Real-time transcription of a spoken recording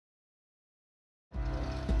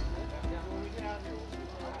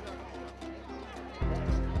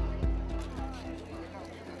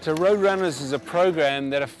So Roadrunners is a program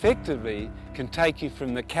that effectively can take you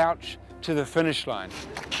from the couch to the finish line.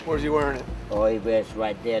 Where's he wearing it? Oh, he wears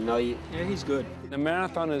right there. No, you. Yeah, he's good. The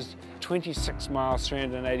marathon is 26 miles,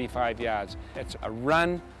 385 yards. It's a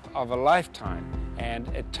run of a lifetime, and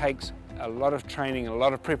it takes a lot of training, a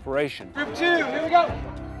lot of preparation. Group 2, here we go.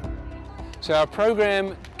 So our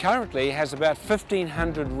program currently has about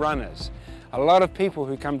 1,500 runners. A lot of people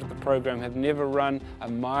who come to the program have never run a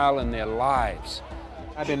mile in their lives.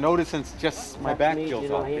 I've been noticing just my back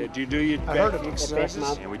feels off. Do you do your back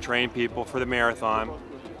exercises? And we train people for the marathon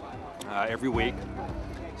every week.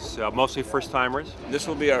 So mostly first-timers. This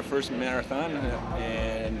will be our first marathon,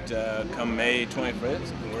 and come May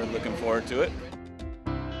 25th, we're looking forward to it.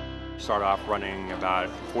 Start off running about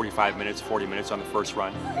 45 minutes, 40 minutes on the first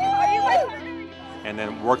run. And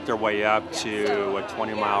then work their way up to a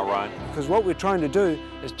 20-mile run. Because what we're trying to do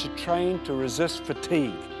is to train to resist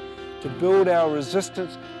fatigue, to build our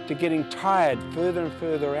resistance to getting tired further and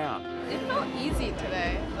further out. It felt easy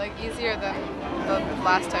today, like easier than the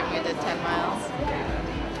last time we did 10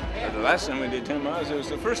 miles. The last time we did 10 miles, it was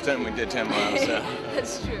the first time we did 10 miles. So.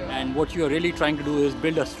 That's true. And what you are really trying to do is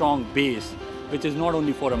build a strong base, which is not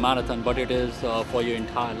only for a marathon, but it is for your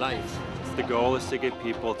entire life. The goal is to get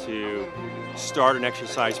people to start an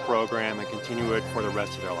exercise program and continue it for the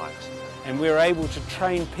rest of their lives. And we're able to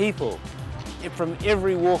train people from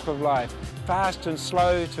every walk of life, fast and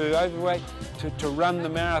slow to overweight, to run the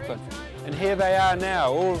marathon. And here they are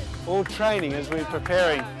now, all training as we're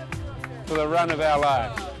preparing for the run of our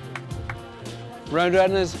lives.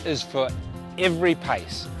 Roadrunners is for every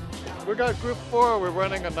pace. We got group 4, we're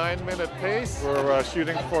running a 9-minute pace. We're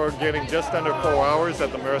shooting for getting just under 4 hours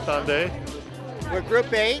at the marathon day. We're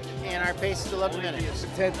group 8 and our pace is 11 minutes.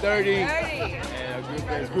 10:30 and our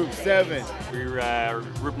group is group 7. We're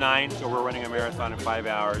group 9, so we're running a marathon in 5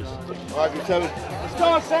 hours. Group 7. Let's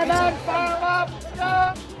go, 7, fire up, let's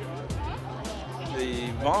go!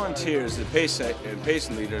 The volunteers, the pace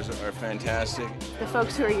leaders are fantastic. The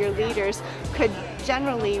folks who are your leaders could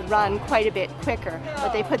generally run quite a bit quicker,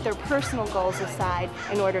 but they put their personal goals aside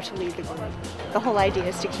in order to lead the group. The whole idea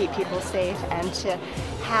is to keep people safe and to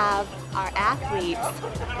have our athletes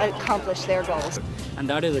accomplish their goals. And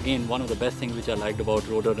that is again one of the best things which I liked about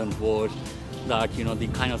Roadrunners was that, you know, the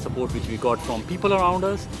kind of support which we got from people around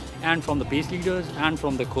us and from the pace leaders and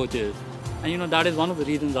from the coaches. And you know, that is one of the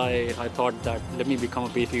reasons I thought that let me become a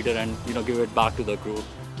pace leader and, you know, give it back to the group.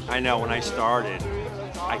 I know when I started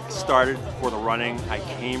for the running, I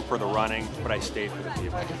came for the running, but I stayed for the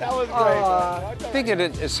people. That was great. I think it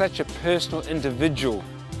is such a personal, individual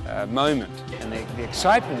moment. And the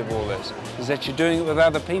excitement of all this is that you're doing it with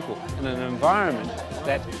other people in an environment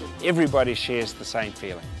that everybody shares the same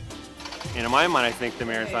feeling. And in my mind, I think the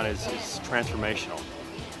marathon is transformational.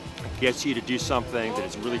 It gets you to do something that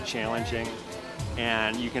is really challenging,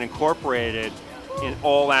 and you can incorporate it in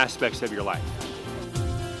all aspects of your life.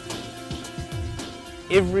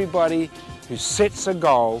 Everybody who sets a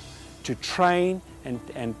goal to train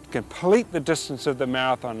and complete the distance of the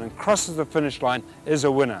marathon and crosses the finish line is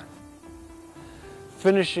a winner.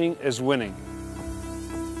 Finishing is winning.